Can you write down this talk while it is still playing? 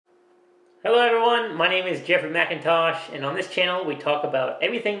Hello everyone, my name is Jeffrey McIntosh, and on this channel we talk about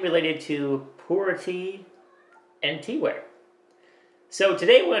everything related to pour tea and teaware. So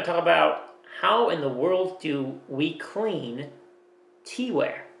today we're going to talk about how in the world do we clean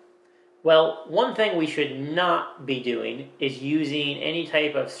teaware. Well, one thing we should not be doing is using any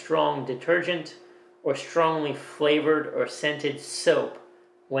type of strong detergent or strongly flavored or scented soap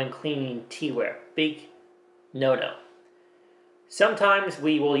when cleaning teaware. Big no-no. Sometimes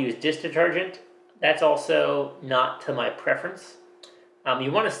we will use dish detergent. That's also not to my preference. You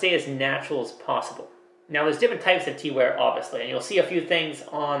want to stay as natural as possible. Now there's different types of teaware, obviously, and you'll see a few things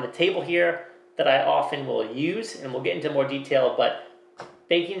on the table here that I often will use, and we'll get into more detail, but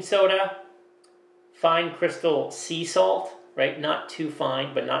baking soda, fine crystal sea salt, right? Not too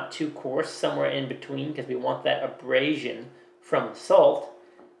fine, but not too coarse, somewhere in between, because we want that abrasion from the salt.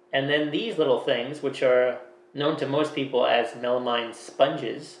 And then these little things, which are known to most people as melamine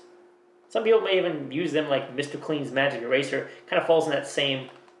sponges. Some people may even use them like Mr. Clean's Magic Eraser, kind of falls in that same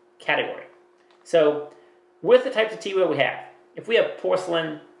category. So, with the types of teaware we have, if we have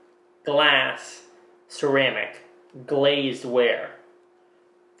porcelain, glass, ceramic, glazed ware,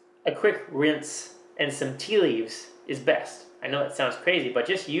 a quick rinse and some tea leaves is best. I know it sounds crazy, but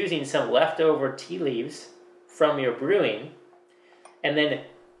just using some leftover tea leaves from your brewing and then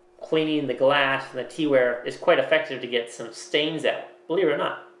cleaning the glass and the teaware is quite effective to get some stains out, believe it or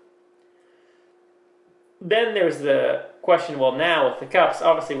not. Then there's the question, well now with the cups,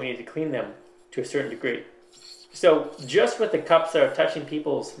 obviously we need to clean them to a certain degree. So just with the cups that are touching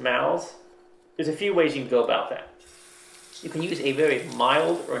people's mouths, there's a few ways you can go about that. You can use a very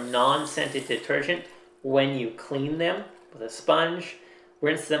mild or non-scented detergent when you clean them with a sponge,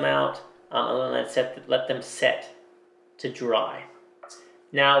 rinse them out, and then let them set to dry.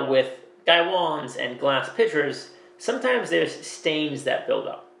 Now with gaiwans and glass pitchers, sometimes there's stains that build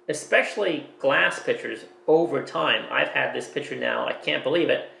up, especially glass pitchers over time. I've had this pitcher now, I can't believe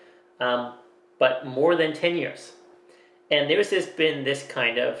it, but more than 10 years. And there's been this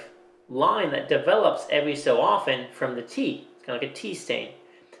kind of line that develops every so often from the tea. It's kind of like a tea stain.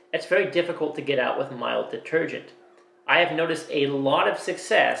 It's very difficult to get out with mild detergent. I have noticed a lot of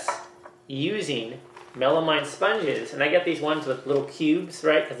success using melamine sponges, and I get these ones with little cubes,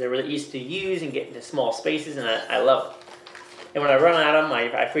 right, because they're really easy to use and get into small spaces, and I love them. And when I run out of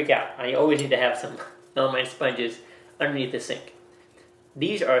them, I freak out. I always need to have some melamine sponges underneath the sink.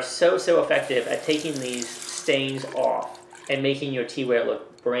 These are so effective at taking these stains off and making your teaware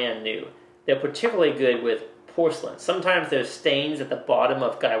look brand new. They're particularly good with porcelain. Sometimes there's stains at the bottom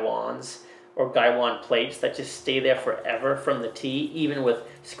of gaiwans or gaiwan plates that just stay there forever from the tea. Even with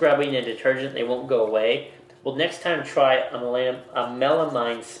scrubbing and detergent, they won't go away. Well, next time try a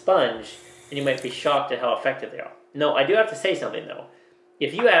melamine sponge, and you might be shocked at how effective they are. No, I do have to say something though.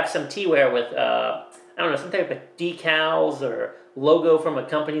 If you have some teaware with, I don't know, some type of decals or logo from a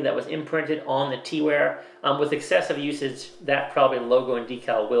company that was imprinted on the teaware, with excessive usage, that probably logo and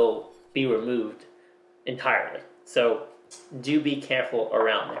decal will be removed entirely. So do be careful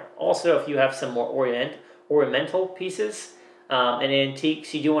around there. Also, if you have some more ornamental pieces and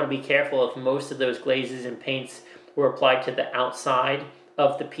antiques, you do want to be careful if most of those glazes and paints were applied to the outside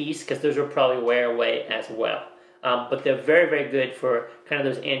of the piece, because those will probably wear away as well. But they're very good for kind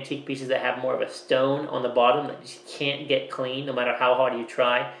of those antique pieces that have more of a stone on the bottom that you just can't get clean no matter how hard you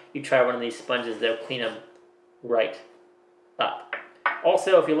try. You try one of these sponges, they'll clean them right up.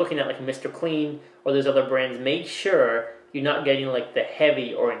 Also, if you're looking at like Mr. Clean or those other brands, make sure you're not getting like the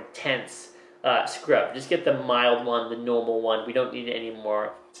heavy or intense scrub. Just get the mild one, the normal one. We don't need any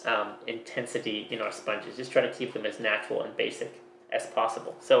more intensity in our sponges. Just try to keep them as natural and basic as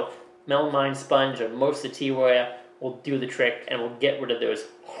possible. So melamine sponge or most of the teaware will do the trick and will get rid of those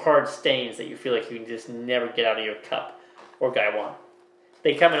hard stains that you feel like you can just never get out of your cup or gaiwan.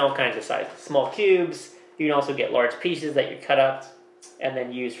 They come in all kinds of sizes. Small cubes. You can also get large pieces that you cut up and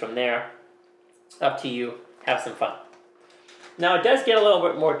then use from there. Up to you. Have some fun. Now it does get a little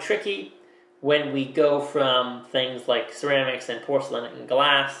bit more tricky when we go from things like ceramics and porcelain and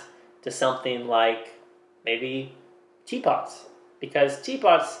glass to something like maybe teapots. Because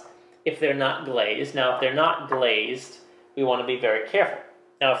teapots, if they're not glazed, now if they're not glazed, we want to be very careful.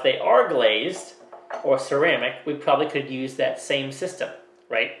 Now if they are glazed or ceramic, we probably could use that same system,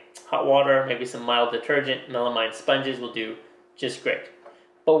 right? Hot water, maybe some mild detergent, melamine sponges will do just great.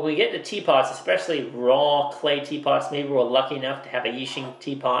 But when we get to teapots, especially raw clay teapots, maybe we're lucky enough to have a Yixing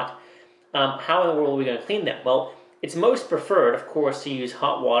teapot, how in the world are we going to clean them? Well, it's most preferred, of course, to use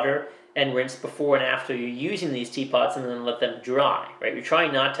hot water and rinse before and after you're using these teapots and then let them dry, right? You're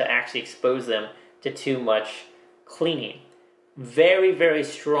trying not to actually expose them to too much cleaning. Very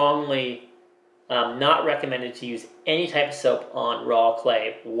strongly Not recommended to use any type of soap on raw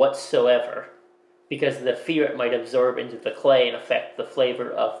clay whatsoever, because of the fear it might absorb into the clay and affect the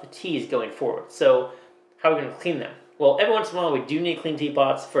flavor of the teas going forward. So how are we going to clean them? Well, every once in a while we do need clean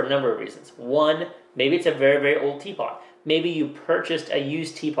teapots for a number of reasons. One, maybe it's a very, very old teapot. Maybe you purchased a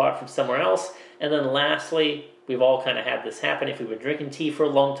used teapot from somewhere else. And then lastly, we've all kind of had this happen. If we've been drinking tea for a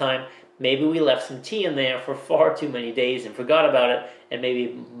long time, maybe we left some tea in there for far too many days and forgot about it, and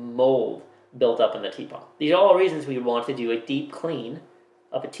maybe mold built up in the teapot. These are all reasons we want to do a deep clean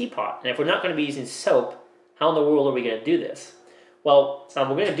of a teapot. And if we're not going to be using soap, how in the world are we going to do this? Well, we're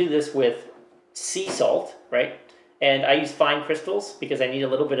going to do this with sea salt, right? And I use fine crystals because I need a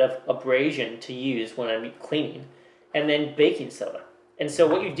little bit of abrasion to use when I'm cleaning. And then baking soda. And so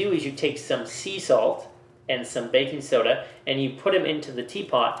what you do is you take some sea salt and some baking soda and you put them into the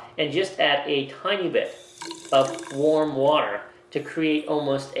teapot and just add a tiny bit of warm water to create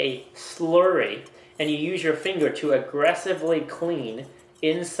almost a slurry. And you use your finger to aggressively clean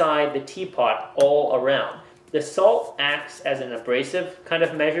inside the teapot all around. The salt acts as an abrasive kind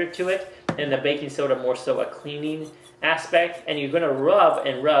of measure to it, and the baking soda more so a cleaning aspect. And you're going to rub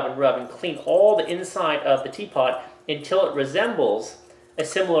and rub and rub and clean all the inside of the teapot until it resembles a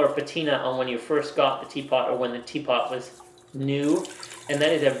similar patina on when you first got the teapot or when the teapot was new. And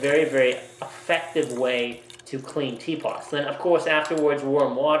that is a very, very effective way to clean teapots. Then, of course, afterwards,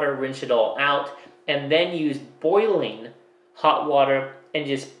 warm water, rinse it all out, and then use boiling hot water and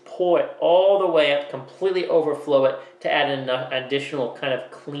just pour it all the way up, completely overflow it to add an additional kind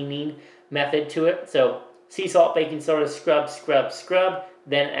of cleaning method to it. So sea salt, baking soda, scrub, scrub, scrub,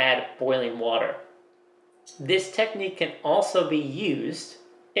 then add boiling water. This technique can also be used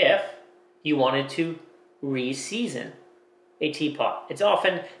if you wanted to re-season a teapot. It's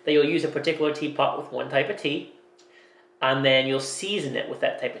often that you'll use a particular teapot with one type of tea, and then you'll season it with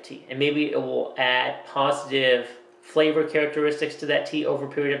that type of tea. And maybe it will add positive flavor characteristics to that tea over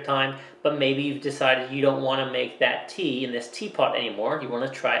a period of time, but maybe you've decided you don't want to make that tea in this teapot anymore. You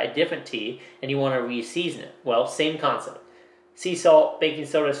want to try a different tea, and you want to re-season it. Well, same concept. Sea salt, baking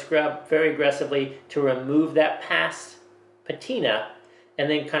soda, scrub very aggressively to remove that past patina, and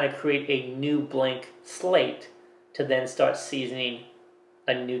then kind of create a new blank slate to then start seasoning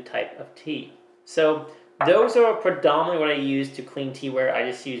a new type of tea. So those are predominantly what I use to clean teaware. I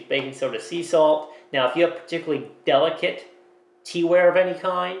just use baking soda, sea salt. Now, if you have particularly delicate teaware of any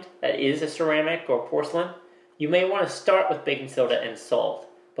kind that is a ceramic or porcelain, you may want to start with baking soda and salt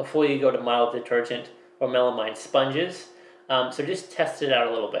before you go to mild detergent or melamine sponges. So just test it out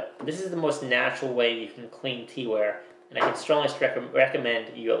a little bit. This is the most natural way you can clean teaware, and I can strongly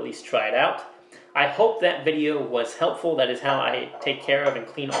recommend you at least try it out. I hope that video was helpful. That is how I take care of and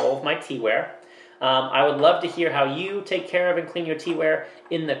clean all of my teaware. I would love to hear how you take care of and clean your teaware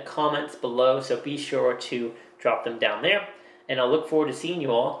in the comments below, so be sure to drop them down there. And I'll look forward to seeing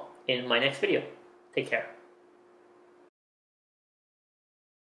you all in my next video. Take care.